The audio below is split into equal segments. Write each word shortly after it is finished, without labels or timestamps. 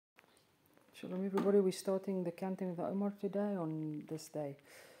Shalom everybody, we're starting the counting of the Omar today on this day.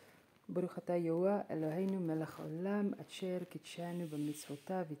 Baruch atah Yahuwah Eloheinu melech haolam asher kitshanu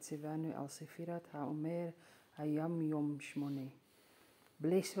b'mitzvotav v'tzivanu al sefirat ha'omer hayam yom shmoneh.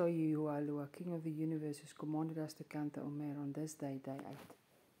 Blessed are you, Yahuwah, King of the universe, who's commanded us to count the Omer on this day, day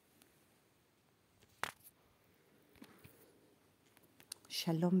 8.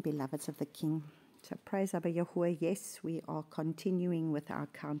 Shalom, beloveds of the King. So praise Abba Yahuwah. Yes, we are continuing with our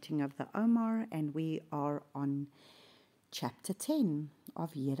counting of the Omar, and we are on chapter 10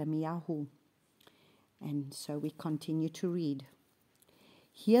 of Yirmiyahu. And so we continue to read.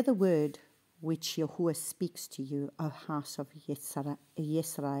 Hear the word which Yahuwah speaks to you, O house of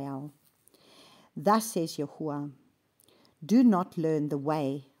Yisrael. Thus says Yahuwah, do not learn the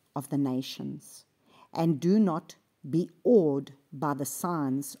way of the nations, and do not be awed by the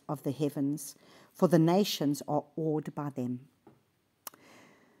signs of the heavens, for the nations are awed by them.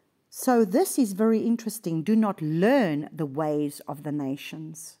 So this is very interesting. Do not learn the ways of the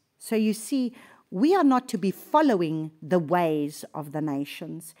nations. So you see, we are not to be following the ways of the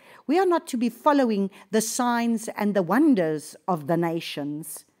nations. We are not to be following the signs and the wonders of the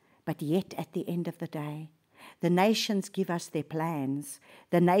nations. But yet, at the end of the day, the nations give us their plans.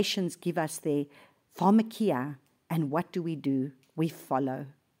 The nations give us their pharmakia. And what do? We follow.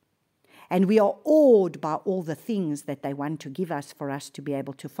 And we are awed by all the things that they want to give us for us to be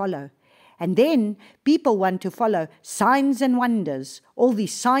able to follow. And then people want to follow signs and wonders, all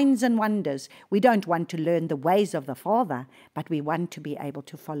these signs and wonders. We don't want to learn the ways of the Father, but we want to be able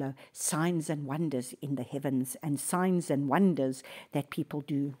to follow signs and wonders in the heavens and signs and wonders that people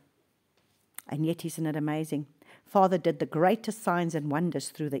do. And yet, isn't it amazing? Father did the greatest signs and wonders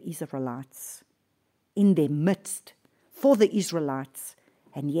through the Israelites, in their midst, for the Israelites.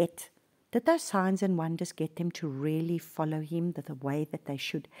 And yet, did those signs and wonders get them to really follow him the way that they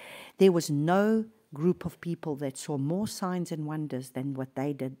should? There was no group of people that saw more signs and wonders than what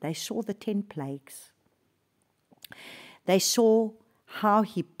they did. They saw the 10 plagues. They saw how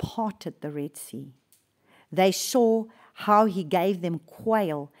he parted the Red Sea. They saw how he gave them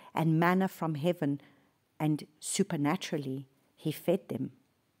quail and manna from heaven, and supernaturally he fed them.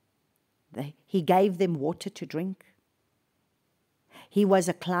 He gave them water to drink. He was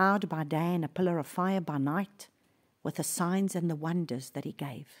a cloud by day and a pillar of fire by night, with the signs and the wonders that he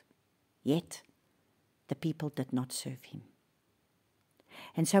gave. Yet, the people did not serve him.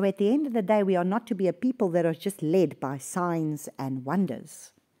 And so at the end of the day, we are not to be a people that are just led by signs and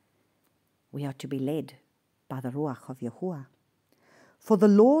wonders. We are to be led by the Ruach of Yahuwah. For the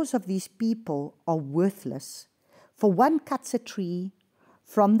laws of these people are worthless. For one cuts a tree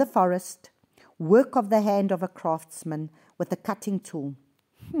from the forest, work of the hand of a craftsman with a cutting tool.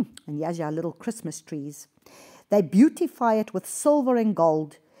 And here's our little Christmas trees. They beautify it with silver and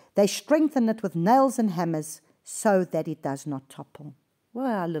gold. They strengthen it with nails and hammers so that it does not topple. Well,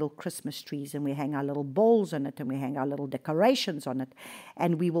 our little Christmas trees, and we hang our little bowls on it, and we hang our little decorations on it,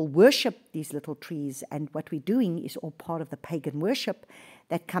 and we will worship these little trees. And what we're doing is all part of the pagan worship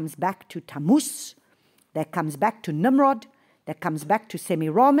that comes back to Tammuz, that comes back to Nimrod, that comes back to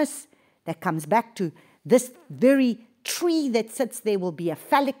Semiramis, that comes back to this very tree that sits there will be a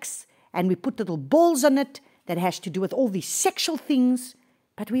phalanx, and we put little balls on it that has to do with all these sexual things,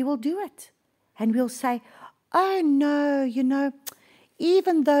 but we will do it. And we'll say, oh no,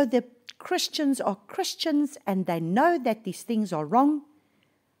 even though the Christians are Christians and they know that these things are wrong,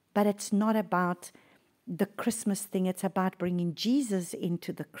 but it's not about the Christmas thing, it's about bringing Jesus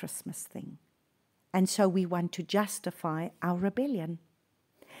into the Christmas thing. And so we want to justify our rebellion.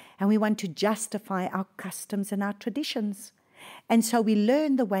 And we want to justify our customs and our traditions. And so we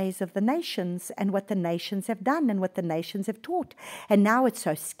learn the ways of the nations and what the nations have done and what the nations have taught. And now it's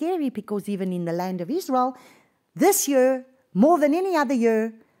so scary because even in the land of Israel, this year, more than any other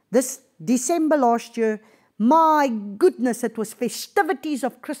year, this December last year, my goodness, it was festivities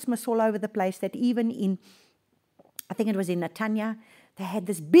of Christmas all over the place, that even in, I think it was in Netanya, they had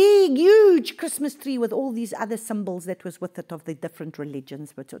this big, huge Christmas tree with all these other symbols that was with it of the different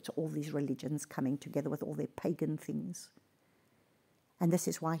religions, but it's all these religions coming together with all their pagan things. And this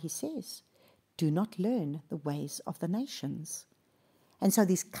is why he says, do not learn the ways of the nations. And so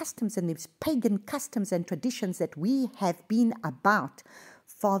these customs and these pagan customs and traditions that we have been about,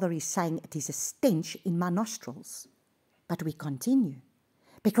 Father is saying it is a stench in my nostrils. But we continue.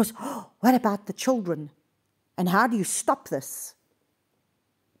 Because, what about the children? And how do you stop this?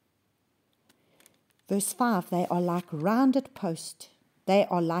 Verse 5, they are like rounded post. They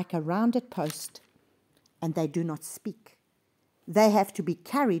are like a rounded post, and they do not speak. They have to be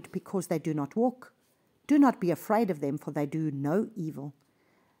carried because they do not walk. Do not be afraid of them, for they do no evil.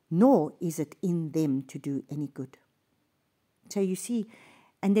 nor is it in them to do any good. So you see,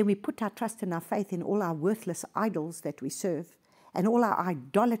 and then we put our trust and our faith in all our worthless idols that we serve and all our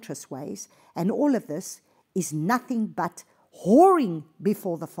idolatrous ways, and all of this is nothing but whoring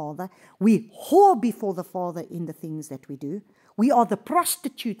before the Father. We whore before the Father in the things that we do. We are the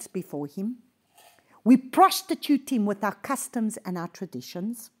prostitutes before Him. We prostitute Him with our customs and our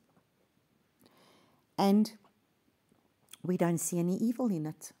traditions. And we don't see any evil in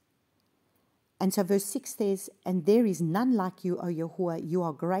it. And so verse 6 says, and there is none like you, O Yahuwah. You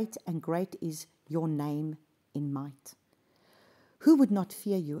are great, and great is your name in might. Who would not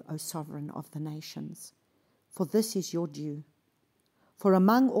fear you, O sovereign of the nations? For this is your due. For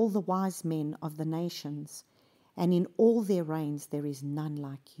among all the wise men of the nations, and in all their reigns, there is none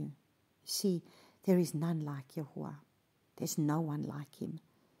like you. See, there is none like Yahuwah. There's no one like Him.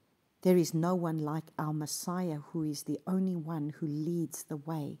 There is no one like our Messiah, who is the only one who leads the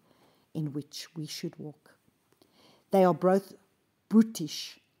way in which we should walk. They are both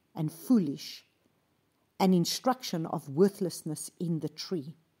brutish and foolish, an instruction of worthlessness in the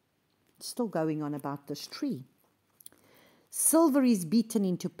tree. Still going on about this tree. Silver is beaten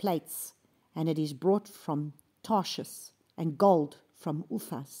into plates, and it is brought from Tarshish, and gold from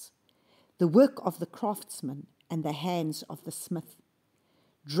Uphaz, the work of the craftsman and the hands of the smith,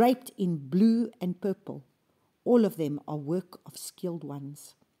 draped in blue and purple. All of them are work of skilled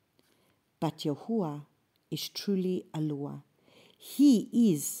ones. But Yahuwah is truly Eloah. He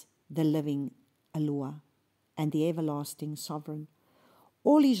is the living Eloah and the everlasting sovereign. At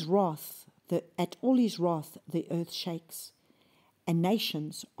all his wrath, the earth shakes, and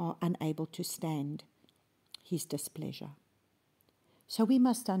nations are unable to stand His displeasure. So we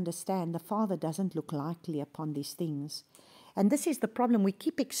must understand the Father doesn't look lightly upon these things. And this is the problem. We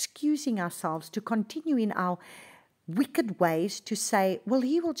keep excusing ourselves to continue in our wicked ways, to say, well,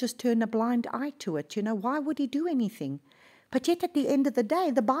 He will just turn a blind eye to it. Why would He do anything? But yet at the end of the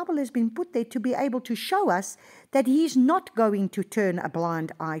day, the Bible has been put there to be able to show us that He's not going to turn a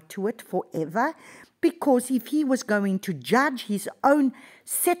blind eye to it forever, because if He was going to judge His own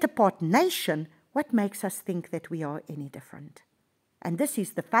set-apart nation, what makes us think that we are any different? And this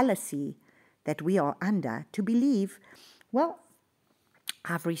is the fallacy that we are under, to believe, well,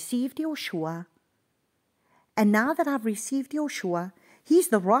 I've received Yeshua, and now that I've received Yeshua, He's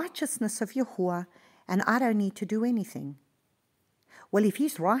the righteousness of Yahuwah, and I don't need to do anything. Well, if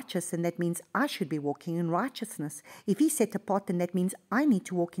He's righteous, then that means I should be walking in righteousness. If He's set apart, then that means I need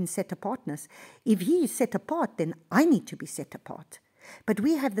to walk in set apartness. If He is set apart, then I need to be set apart. But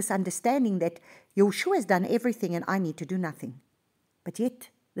we have this understanding that Yeshua has done everything and I need to do nothing. But yet,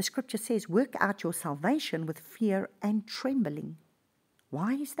 the scripture says, work out your salvation with fear and trembling.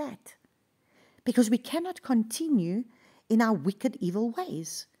 Why is that? Because we cannot continue in our wicked, evil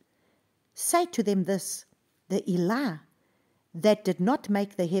ways. Say to them this, the Elah that did not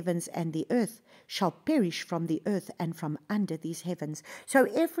make the heavens and the earth shall perish from the earth and from under these heavens. So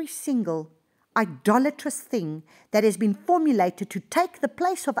every single idolatrous thing that has been formulated to take the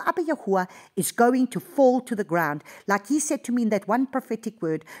place of Abba Yahuwah is going to fall to the ground. Like He said to me in that one prophetic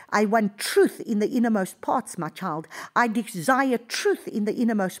word, I want truth in the innermost parts, my child. I desire truth in the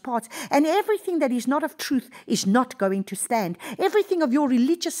innermost parts. And everything that is not of truth is not going to stand. Everything of your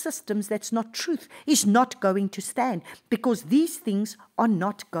religious systems that's not truth is not going to stand, because these things are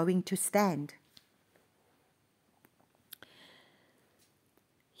not going to stand.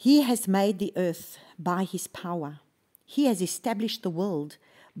 He has made the earth by His power. He has established the world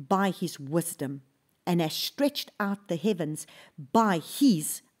by His wisdom, and has stretched out the heavens by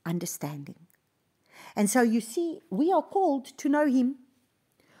His understanding. And so you see, we are called to know Him.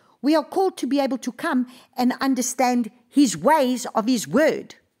 We are called to be able to come and understand His ways of His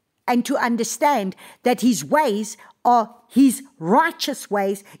word, and to understand that His ways are His righteous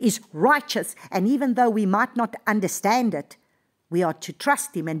ways, is righteous. And even though we might not understand it, we are to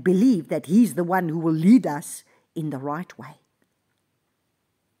trust Him and believe that He's the one who will lead us in the right way.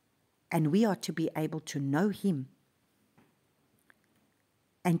 And we are to be able to know Him.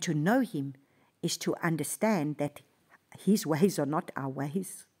 And to know Him is to understand that His ways are not our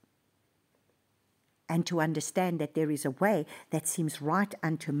ways. And to understand that there is a way that seems right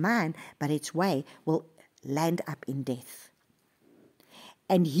unto man, but its way will land up in death.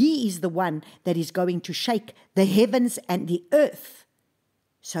 And He is the one that is going to shake the heavens and the earth,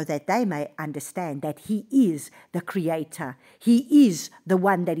 so that they may understand that He is the Creator. He is the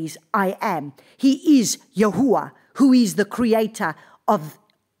one that is I am. He is Yahuwah, who is the Creator of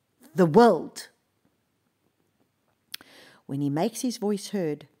the world. When He makes His voice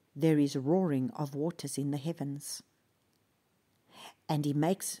heard, there is roaring of waters in the heavens. and he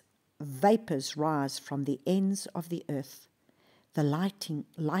makes vapors rise from the ends of the earth. The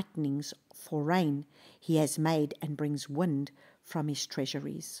lightnings for rain he has made, and brings wind from his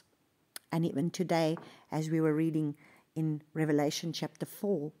treasuries. And even today, as we were reading in Revelation chapter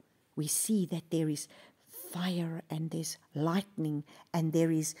 4, we see that there is fire and there's lightning and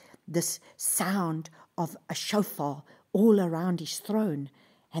there is this sound of a shofar all around his throne,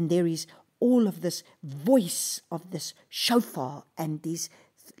 and there is all of this voice of this shofar and these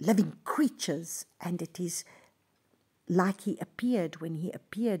living creatures, and it is like he appeared when he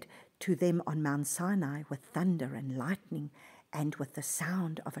appeared to them on Mount Sinai with thunder and lightning and with the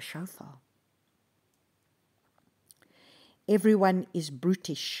sound of a shofar. Everyone is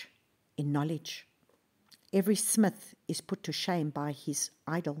brutish in knowledge. Every smith is put to shame by his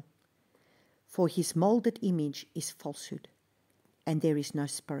idol, for his molded image is falsehood, and there is no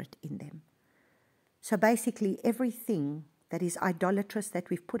spirit in them. So basically, everything that is idolatrous,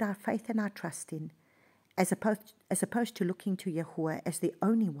 that we've put our faith and our trust in, as opposed to looking to Yahuwah as the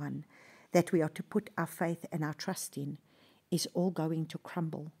only one that we are to put our faith and our trust in, is all going to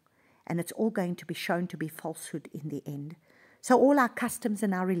crumble, and it's all going to be shown to be falsehood in the end. So all our customs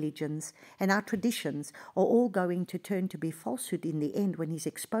and our religions and our traditions are all going to turn to be falsehood in the end, when he's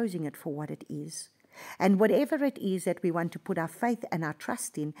exposing it for what it is. And whatever it is that we want to put our faith and our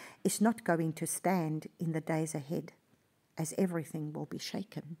trust in is not going to stand in the days ahead, as everything will be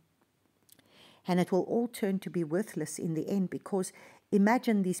shaken. And it will all turn to be worthless in the end, because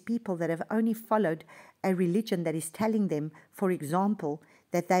imagine these people that have only followed a religion that is telling them, for example,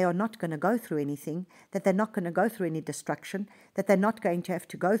 that they are not going to go through anything, that they're not going to go through any destruction, that they're not going to have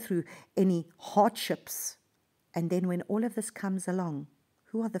to go through any hardships. And then when all of this comes along,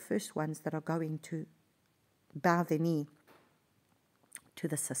 who are the first ones that are going to bow their knee to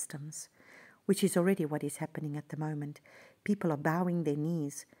the systems, which is already what is happening at the moment? People are bowing their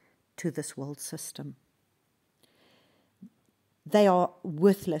knees to this world system. They are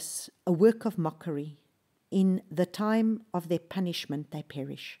worthless, a work of mockery. In the time of their punishment they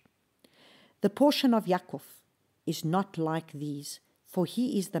perish. The portion of Yaakov is not like these, for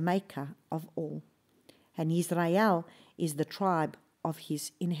he is the maker of all. And Israel is the tribe of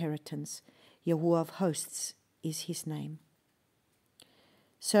his inheritance. Yahuwah of hosts is his name.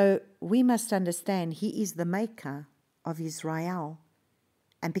 So we must understand he is the maker of Israel.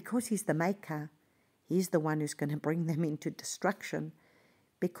 And because he's the maker, he's the one who's going to bring them into destruction,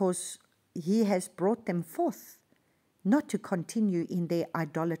 because he has brought them forth not to continue in their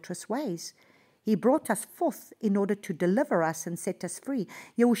idolatrous ways. He brought us forth in order to deliver us and set us free.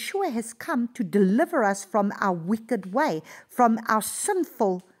 Yahushua has come to deliver us from our wicked way, from our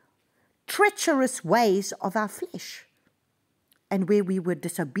sinful, treacherous ways of our flesh, and where we were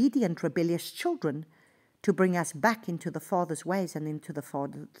disobedient, rebellious children, to bring us back into the Father's ways and into the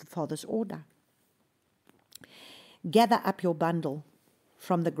Father's order. Gather up your bundle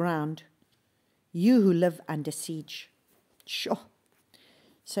from the ground, you who live under siege. Sure.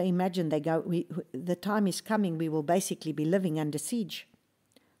 So imagine the time is coming, we will basically be living under siege.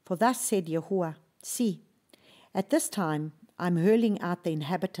 For thus said Yahuwah, see, at this time I'm hurling out the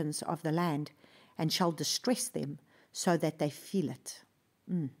inhabitants of the land, and shall distress them so that they feel it.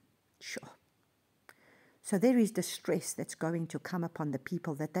 Sure. So there is distress that's going to come upon the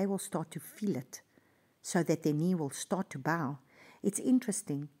people, that they will start to feel it, so that their knee will start to bow. It's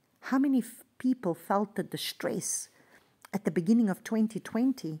interesting how many people felt the distress at the beginning of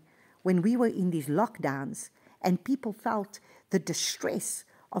 2020 when we were in these lockdowns, and people felt the distress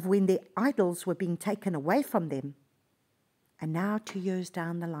of when their idols were being taken away from them. And now, 2 years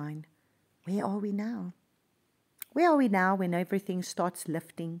down the line, where are we now? Where are we now when everything starts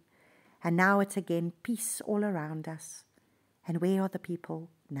lifting? And now it's again peace all around us. And where are the people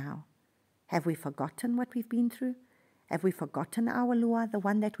now? Have we forgotten what we've been through? Have we forgotten our Lua, the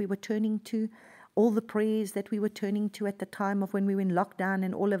one that we were turning to? All the prayers that we were turning to at the time of when we were in lockdown,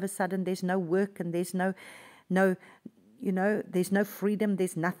 and all of a sudden there's no work and there's no there's no freedom,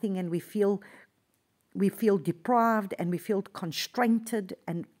 there's nothing, and we feel deprived and we feel constrained.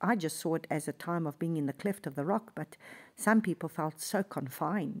 And I just saw it as a time of being in the cleft of the rock, but some people felt so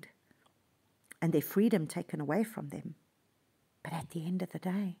confined and their freedom taken away from them. But at the end of the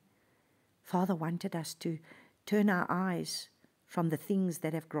day, Father wanted us to turn our eyes from the things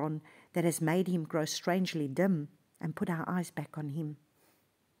that has made him grow strangely dim, and put our eyes back on him.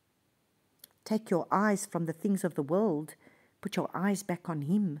 Take your eyes from the things of the world, put your eyes back on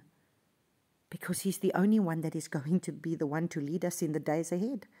him, because he's the only one that is going to be the one to lead us in the days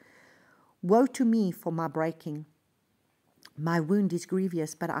ahead. Woe to me for my breaking. My wound is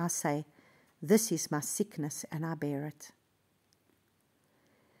grievous, but I say, this is my sickness, and I bear it.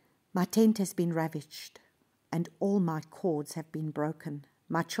 My tent has been ravaged, and all my cords have been broken.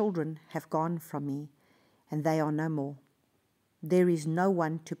 My children have gone from me, and they are no more. There is no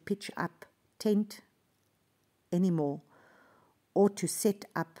one to pitch up tent anymore, or to set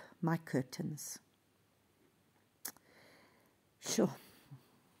up my curtains. Sure.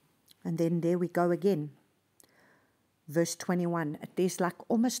 And then there we go again. Verse 21. There's like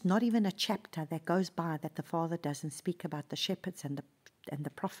almost not even a chapter that goes by that the Father doesn't speak about the shepherds and the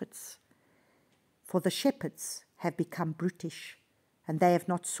prophets. For the shepherds have become brutish, and they have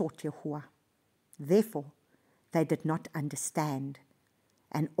not sought Yahuwah. Therefore, they did not understand,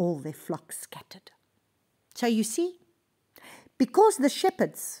 and all their flocks scattered. So you see, because the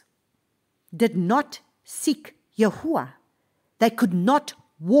shepherds did not seek Yahuwah, they could not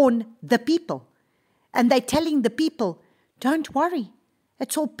warn the people. And they're telling the people, don't worry,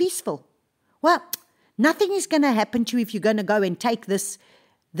 it's all peaceful. Well, nothing is going to happen to you if you're going to go and take this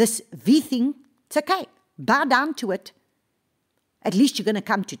V thing. It's okay, bow down to it. At least you're going to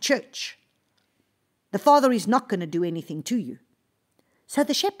come to church. The Father is not going to do anything to you. So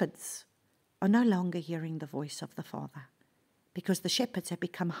the shepherds are no longer hearing the voice of the Father, because the shepherds have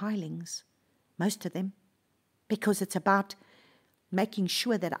become hirelings, most of them, because it's about making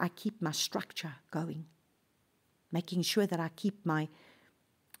sure that I keep my structure going, making sure that I keep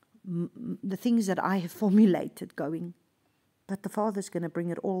the things that I have formulated going. But the Father's going to bring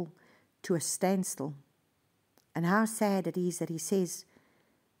it all to a standstill. And how sad it is that he says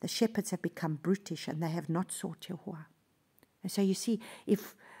the shepherds have become brutish and they have not sought Yahuwah. And so you see,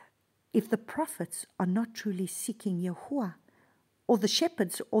 if the prophets are not truly seeking Yahuwah, or the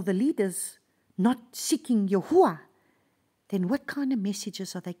shepherds or the leaders not seeking Yahuwah, then what kind of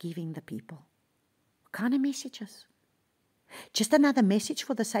messages are they giving the people? What kind of messages? Just another message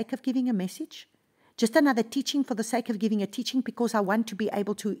for the sake of giving a message? Just another teaching for the sake of giving a teaching because I want to be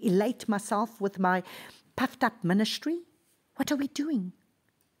able to elate myself with my puffed up ministry? What are we doing?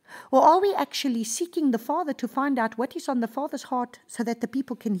 Or are we actually seeking the Father to find out what is on the Father's heart so that the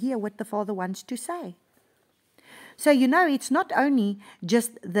people can hear what the Father wants to say? So, it's not only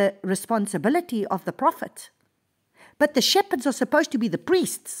just the responsibility of the prophet, but the shepherds are supposed to be the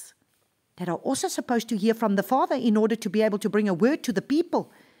priests that are also supposed to hear from the Father in order to be able to bring a word to the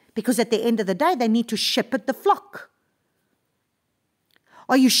people, because at the end of the day, they need to shepherd the flock.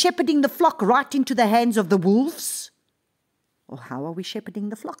 Are you shepherding the flock right into the hands of the wolves? Or how are we shepherding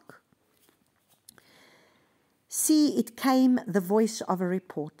the flock? See, it came the voice of a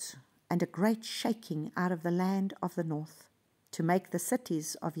report, and a great shaking out of the land of the north, to make the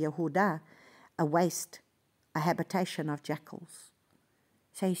cities of Yehudah a waste, a habitation of jackals.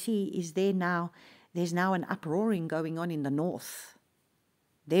 So you see, there's now an uproaring going on in the north.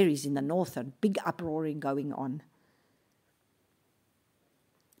 There is in the north a big uproaring going on.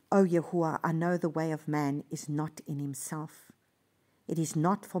 O Yahuwah, I know the way of man is not in himself. It is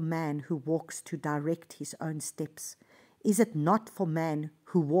not for man who walks to direct his own steps. Is it not for man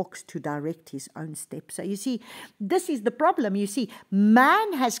who walks to direct his own steps? So you see, this is the problem. You see,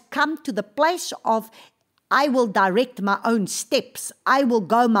 man has come to the place of, I will direct my own steps. I will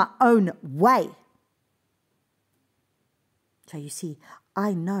go my own way. So you see,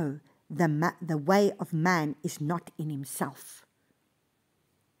 I know the way of man is not in himself.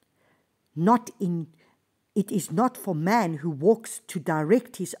 It is not for man who walks to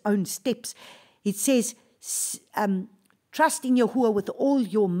direct his own steps. It says, trust in Yahuwah with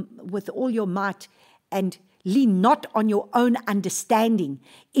all your might, and lean not on your own understanding.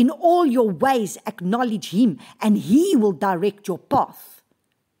 In all your ways acknowledge him, and he will direct your path.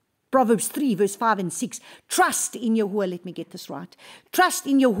 Proverbs 3, verse 5 and 6. Trust in Yahuwah. Let me get this right. Trust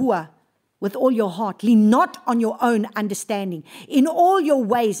in Yahuwah with all your heart. Lean not on your own understanding. In all your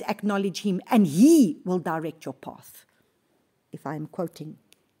ways acknowledge him, and he will direct your path. If I am quoting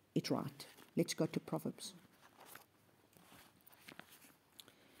it right. Let's go to Proverbs.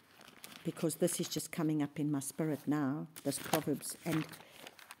 Because this is just coming up in my spirit now, this Proverbs. And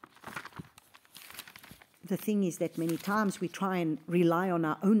the thing is that many times we try and rely on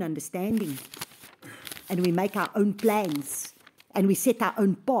our own understanding, and we make our own plans, and we set our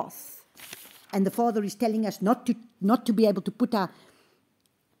own path. And the Father is telling us not to be able to put our...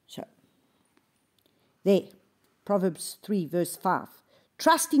 So, there, Proverbs 3, verse 5.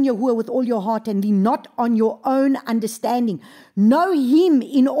 Trust in Yahuwah with all your heart and lean not on your own understanding. Know him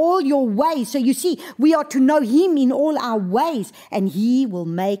in all your ways. So you see, we are to know him in all our ways, and he will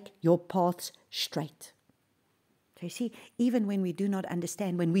make your paths straight. So you see, even when we do not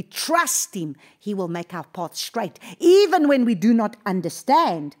understand, when we trust him, he will make our paths straight. Even when we do not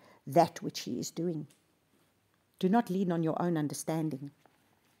understand that which he is doing. Do not lean on your own understanding.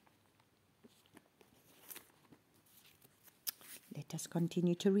 Let us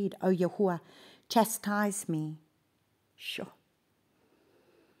continue to read. O Yahuwah, chastise me. Sure.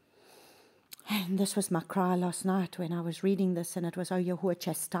 And this was my cry last night when I was reading this, and it was, O Yahuwah,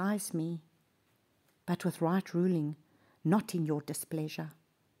 chastise me, but with right ruling, not in your displeasure,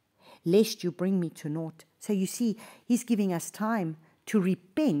 lest you bring me to naught. So you see, he's giving us time to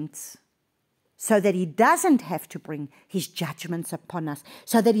repent so that he doesn't have to bring his judgments upon us,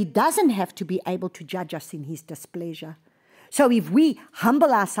 so that he doesn't have to be able to judge us in his displeasure. So if we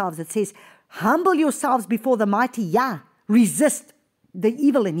humble ourselves, it says, humble yourselves before the mighty Yah, resist the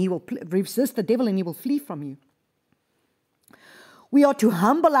evil and he will resist the devil and he will flee from you. We are to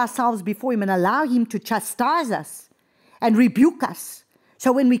humble ourselves before him and allow him to chastise us and rebuke us.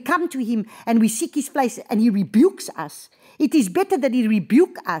 So when we come to him and we seek his face and he rebukes us, it is better that he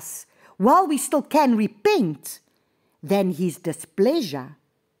rebuke us while we still can repent than his displeasure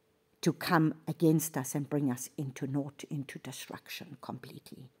to come against us and bring us into naught, into destruction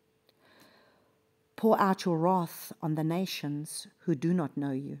completely. Pour out your wrath on the nations who do not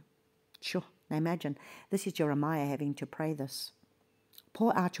know you. Sure, now imagine, this is Jeremiah having to pray this.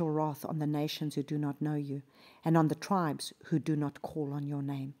 Pour out your wrath on the nations who do not know you, and on the tribes who do not call on your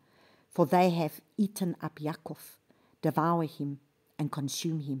name. For they have eaten up Yaakov, devour him and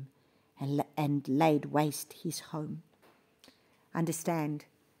consume him, and laid waste his home. Understand,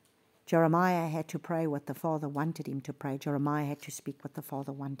 Jeremiah had to pray what the Father wanted him to pray. Jeremiah had to speak what the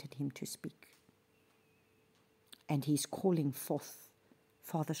Father wanted him to speak. And he's calling forth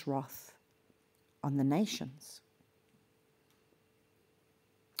Father's wrath on the nations.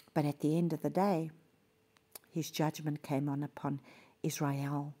 But at the end of the day, his judgment came on upon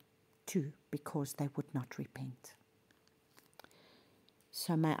Israel too, because they would not repent.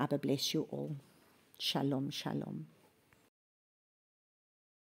 So may Abba bless you all. Shalom, shalom.